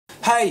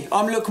Hey,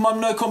 I'm Look Mum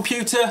No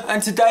Computer,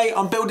 and today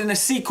I'm building a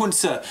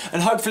sequencer,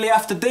 and hopefully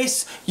after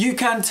this, you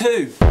can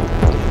too.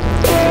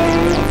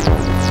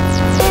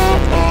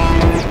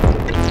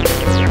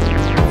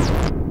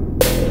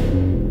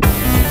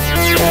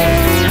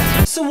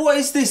 So what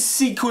is this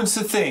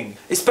sequencer thing?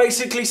 It's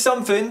basically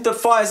something that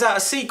fires out a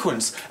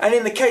sequence, and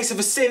in the case of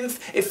a synth,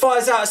 it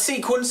fires out a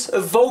sequence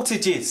of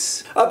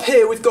voltages. Up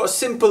here we've got a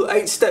simple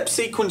 8-step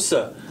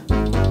sequencer.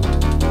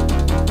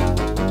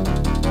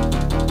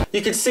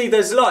 You can see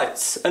there's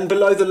lights, and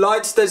below the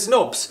lights there's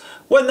knobs.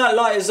 When that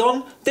light is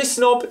on, this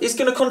knob is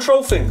going to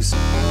control things.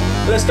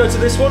 Let's go to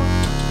this one.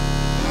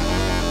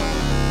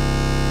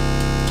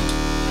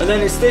 And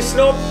then it's this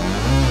knob.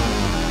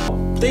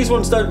 These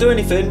ones don't do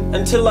anything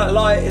until that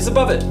light is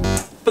above it.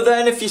 But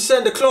then if you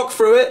send a clock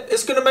through it,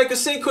 it's going to make a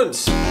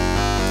sequence.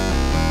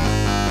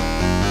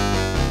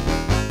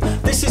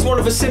 This is one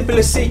of the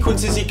simplest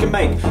sequences you can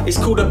make. It's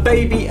called a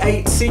Baby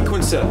 8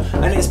 sequencer,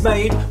 and it's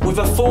made with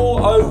a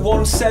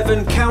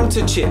 4017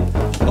 counter chip.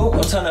 Oh,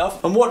 I'll turn it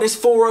off. And what this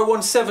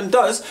 4017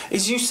 does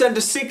is you send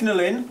a signal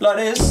in like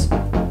this,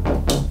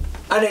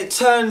 and it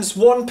turns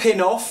one pin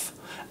off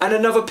and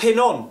another pin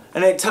on,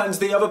 and it turns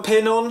the other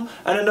pin on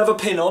and another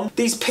pin on.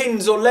 These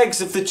pins or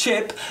legs of the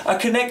chip are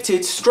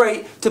connected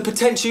straight to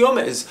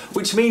potentiometers,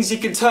 which means you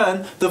can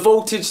turn the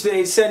voltage that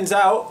it sends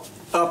out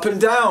up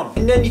and down,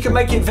 and then you can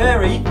make it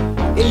vary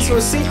into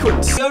a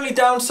sequence. The only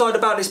downside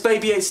about this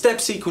Baby 8-step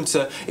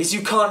sequencer is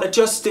you can't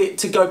adjust it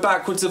to go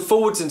backwards and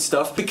forwards and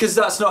stuff, because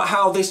that's not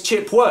how this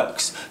chip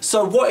works.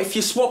 So what if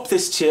you swap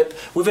this chip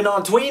with an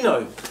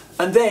Arduino,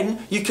 and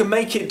then you can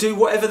make it do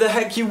whatever the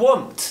heck you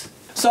want?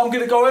 So I'm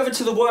going to go over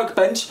to the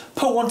workbench,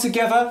 put one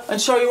together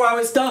and show you how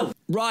it's done.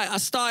 Right, I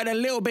started a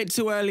little bit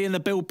too early in the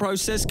build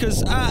process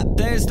because,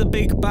 there's the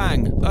big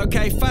bang.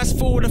 Okay, fast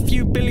forward a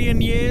few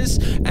billion years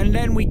and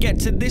then we get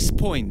to this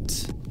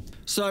point.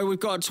 So we've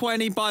got a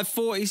 20 by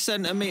 40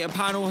 centimeter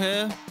panel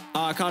here.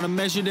 I kind of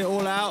measured it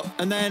all out,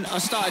 and then I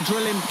started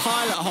drilling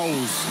pilot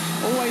holes.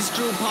 Always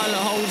drill pilot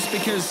holes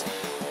because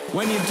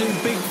when you do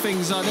big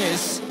things like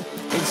this,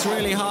 it's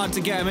really hard to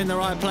get them in the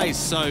right place.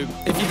 So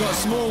if you've got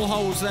small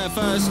holes there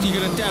first, you're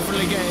going to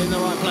definitely get it in the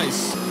right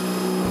place.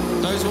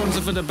 Those ones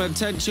are for the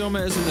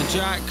potentiometers and the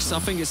jacks. I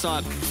think it's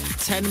like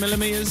 10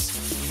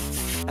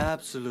 millimeters.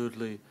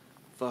 Absolutely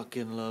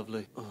fucking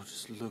lovely. Oh,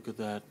 just look at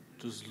that.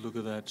 Just look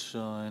at that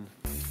shine.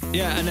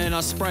 Yeah, and then I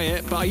spray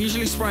it, but I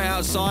usually spray it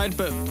outside,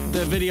 but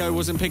the video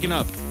wasn't picking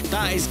up.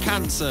 That is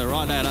cancer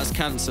right there, that's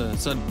cancer.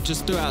 So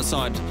just do it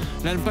outside.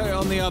 And then put it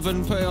on the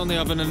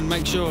oven, and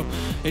make sure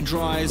it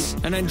dries.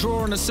 And then draw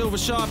on a silver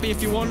Sharpie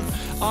if you want.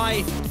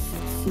 I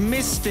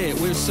mist it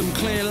with some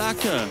clear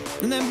lacquer.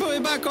 And then put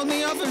it back on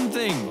the oven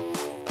thing.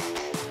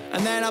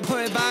 And then I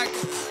put it back,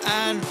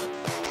 and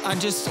I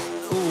just,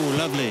 ooh,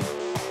 lovely.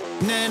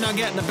 And then I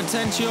get the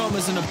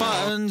potentiometers and the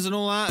buttons and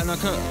all that, and I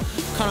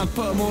kind of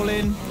put them all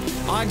in.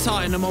 I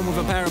tighten them on with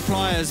a pair of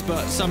pliers,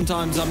 but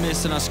sometimes I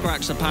miss and I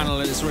scratch the panel,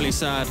 and it's really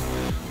sad.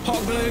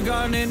 Hot glue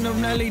going in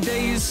on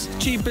LEDs,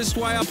 cheapest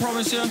way, I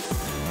promise you.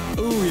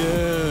 Ooh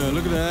yeah,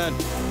 look at that.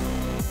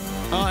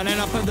 Oh, and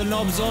then I put the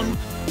knobs on.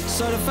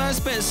 So the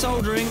first bit of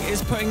soldering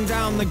is putting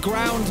down the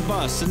ground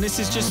bus, and this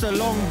is just a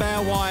long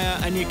bare wire,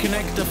 and you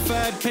connect the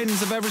third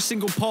pins of every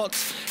single pot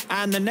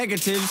and the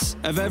negatives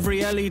of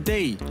every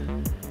LED.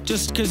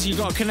 Just because you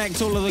got to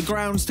connect all of the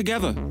grounds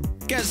together.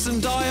 Get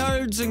some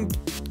diodes and,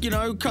 you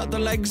know, cut the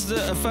legs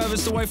that are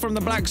furthest away from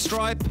the black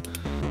stripe.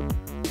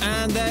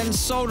 And then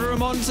solder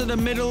them onto the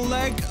middle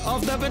leg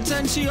of the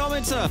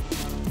potentiometer.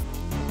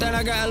 Then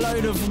I get a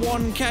load of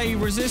 1K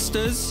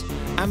resistors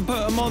and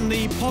put them on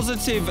the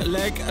positive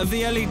leg of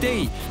the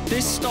LED.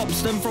 This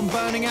stops them from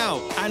burning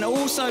out. And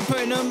also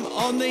putting them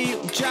on the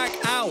jack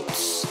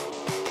outs.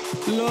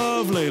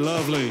 Lovely,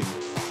 lovely.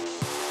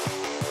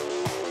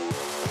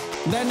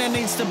 Then there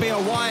needs to be a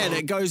wire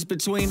that goes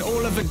between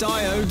all of the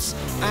diodes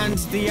and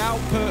the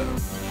output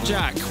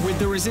jack with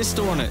the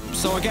resistor on it.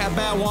 So I get a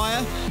bare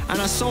wire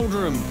and I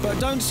solder them, but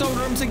don't solder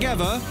them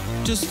together,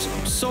 just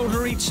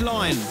solder each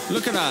line.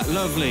 Look at that,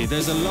 lovely.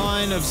 There's a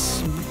line of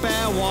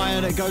bare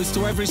wire that goes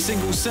to every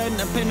single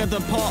center pin of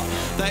the pot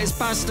that is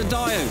past the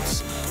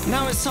diodes.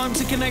 Now it's time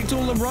to connect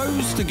all the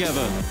rows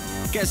together.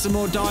 Get some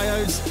more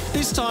diodes.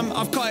 This time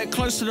I've got it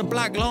close to the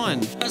black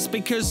line. That's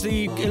because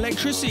the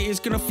electricity is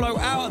going to flow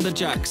out of the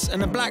jacks,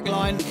 and the black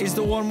line is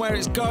the one where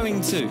it's going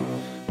to.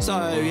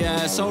 So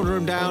yeah, solder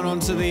them down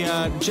onto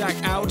the jack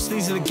outs.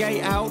 These are the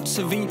gate outs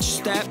of each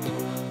step.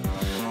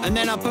 And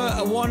then I put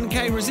a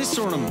 1K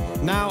resistor on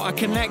them. Now I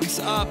connect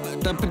up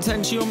the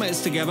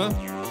potentiometers together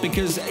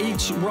because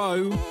each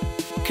row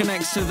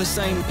connects to the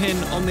same pin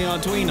on the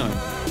Arduino.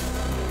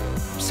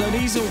 So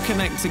these all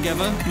connect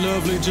together.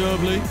 Lovely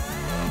jubbly.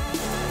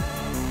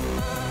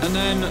 And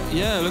then,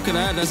 yeah, look at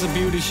that. That's a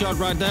beauty shot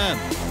right there.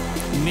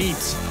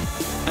 Neat.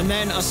 And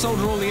then I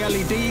solder all the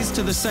LEDs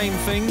to the same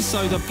thing,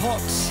 so the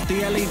pots,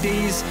 the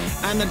LEDs,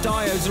 and the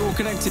diodes are all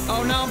connected.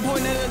 Oh, now I'm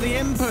pointing at the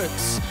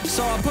inputs.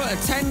 So I put a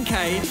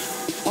 10K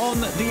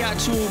on the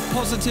actual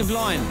positive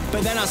line,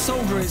 but then I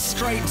solder it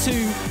straight to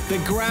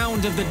the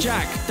ground of the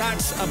jack.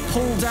 That's a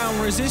pull down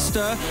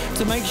resistor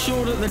to make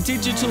sure that the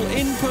digital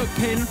input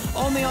pin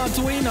on the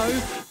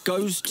Arduino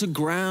goes to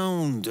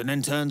ground and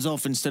then turns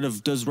off instead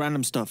of does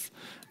random stuff.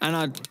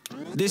 And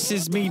this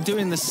is me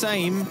doing the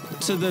same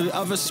to the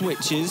other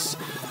switches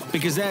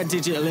because they're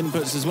digital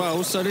inputs as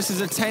well. So this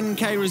is a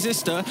 10K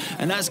resistor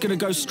and that's going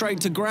to go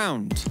straight to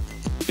ground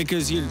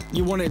because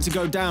you want it to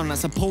go down.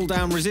 That's a pull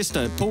down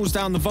resistor. It pulls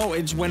down the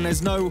voltage when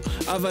there's no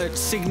other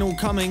signal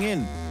coming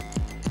in.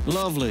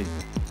 Lovely.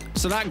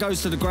 So that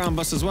goes to the ground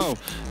bus as well.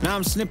 Now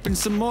I'm snipping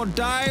some more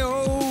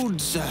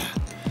diodes.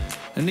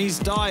 And these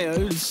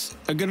diodes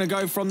are going to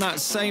go from that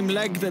same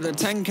leg that the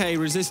 10K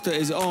resistor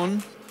is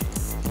on.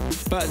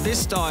 But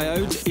this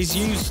diode is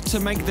used to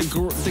make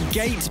the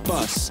gate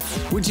bus,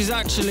 which is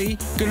actually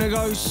going to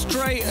go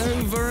straight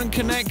over and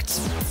connect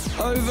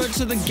over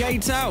to the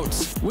gate out,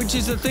 which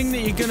is the thing that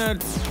you're going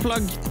to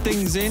plug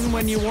things in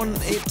when you want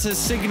it to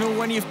signal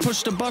when you've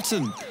pushed a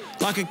button,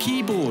 like a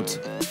keyboard.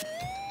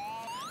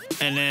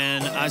 And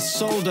then I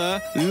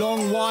solder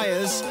long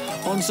wires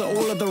onto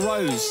all of the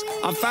rows.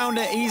 I found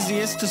it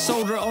easiest to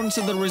solder it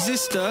onto the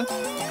resistor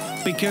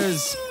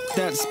because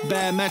that's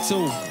bare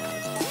metal.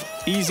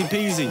 Easy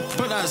peasy.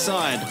 Put that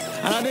aside.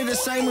 And I do the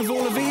same with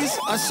all of these.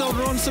 I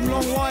solder on some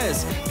long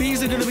wires.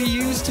 These are going to be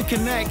used to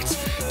connect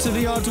to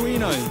the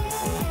Arduino.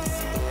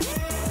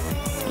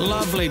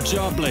 Lovely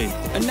jubbly.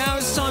 And now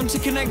it's time to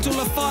connect all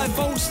the 5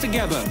 volts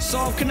together. So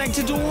I've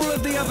connected all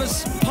of the other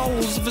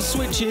poles of the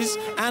switches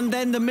and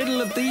then the middle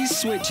of these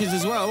switches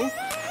as well.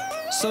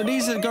 So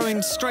these are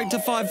going straight to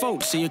 5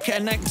 volts. So you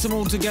connect them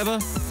all together.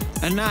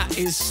 And that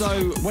is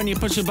so when you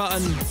push a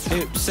button,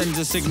 it sends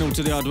a signal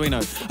to the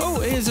Arduino. Oh,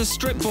 here's a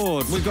strip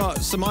board. We've got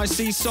some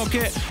IC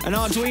socket, an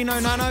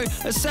Arduino Nano,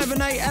 a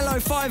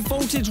 78LO5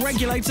 voltage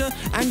regulator,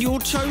 and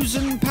your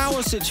chosen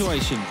power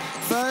situation.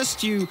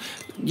 First, you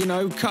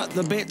cut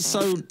the bits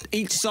so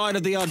each side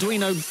of the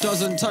Arduino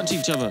doesn't touch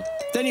each other.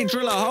 Then you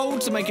drill a hole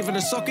to make it for the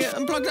socket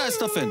and plug that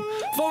stuff in.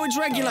 Voltage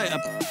regulator,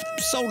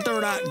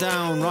 solder that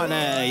down right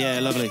there.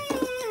 Yeah, lovely.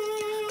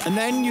 And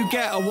then you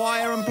get a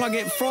wire and plug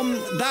it from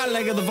that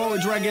leg of the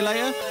voltage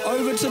regulator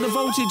over to the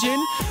voltage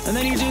in. And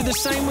then you do the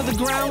same with the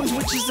ground,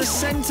 which is the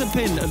center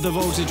pin of the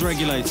voltage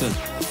regulator.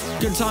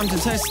 Good time to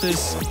test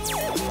this.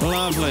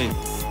 Lovely.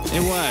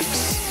 It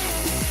works.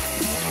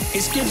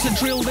 It's good to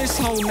drill this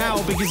hole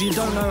now because you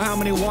don't know how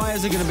many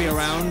wires are going to be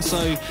around.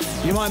 So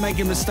you might make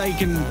a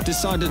mistake and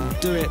decide to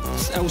do it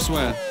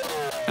elsewhere.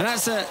 And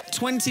that's a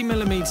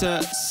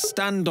 20mm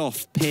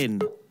standoff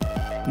pin.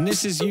 And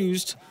this is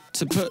used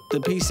to put the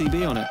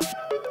PCB on it.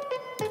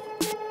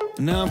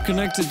 And now I've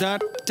connected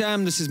that.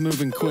 Damn, this is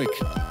moving quick.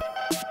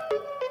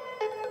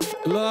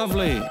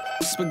 Lovely.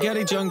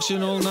 Spaghetti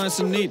junction, all nice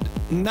and neat.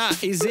 And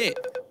that is it.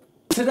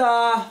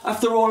 Ta-da!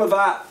 After all of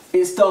that,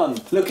 it's done.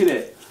 Look at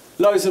it.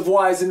 Loads of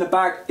wires in the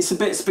back. It's a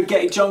bit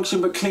spaghetti junction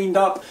but cleaned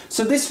up.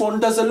 So this one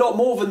does a lot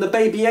more than the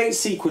Baby 8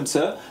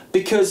 sequencer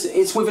because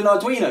it's with an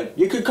Arduino.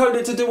 You could code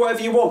it to do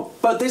whatever you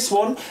want. But this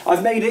one,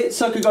 I've made it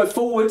so I could go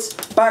forwards,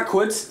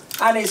 backwards,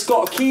 and it's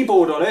got a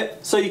keyboard on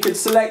it so you could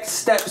select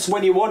steps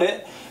when you want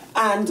it.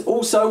 And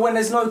also when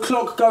there's no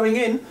clock going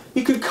in,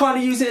 you could kind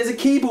of use it as a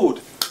keyboard.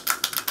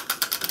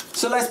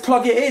 So let's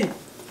plug it in.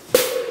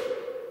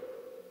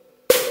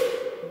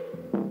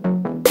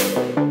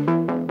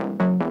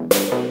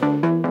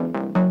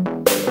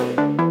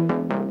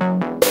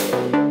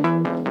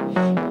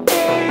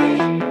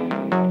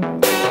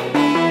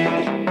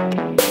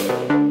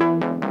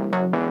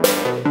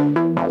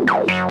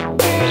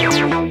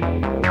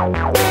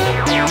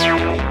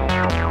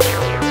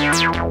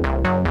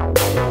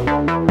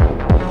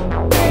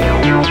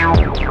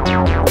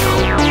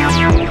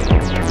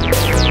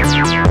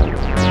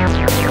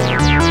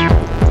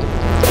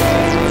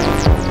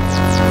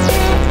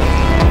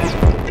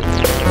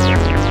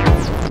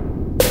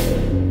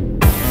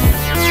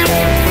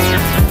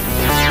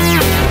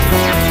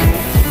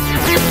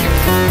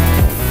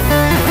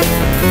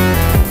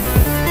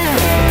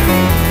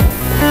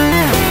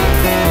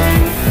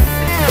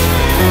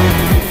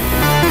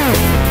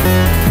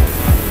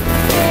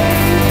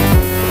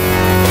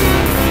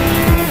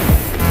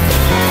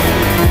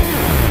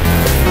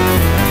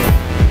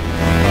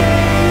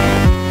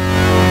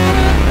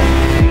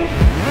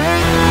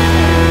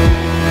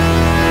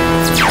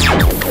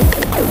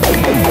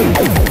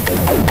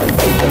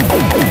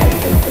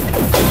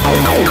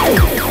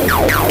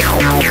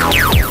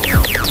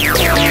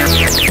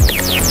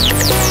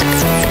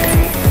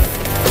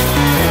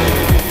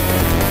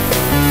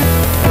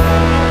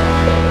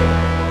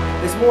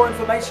 More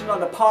information on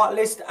the part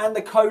list and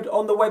the code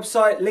on the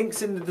website,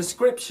 links in the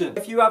description.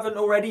 If you haven't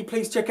already,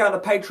 please check out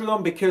the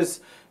Patreon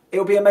because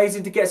it'll be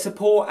amazing to get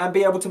support and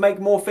be able to make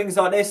more things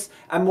like this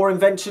and more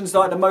inventions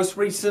like the most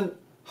recent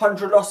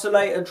 100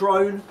 oscillator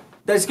drone.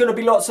 There's going to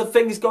be lots of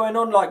things going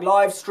on like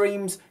live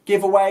streams,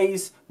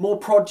 giveaways, more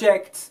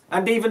projects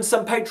and even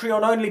some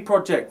Patreon only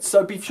projects.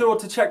 So be sure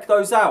to check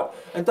those out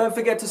and don't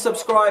forget to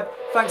subscribe.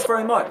 Thanks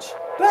very much.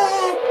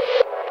 Bye!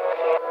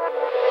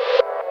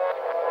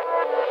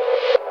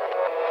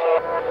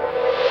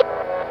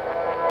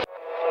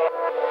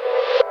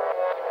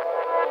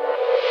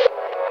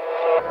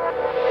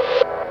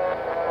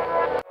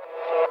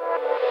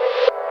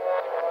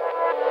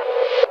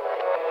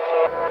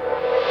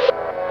 Bye.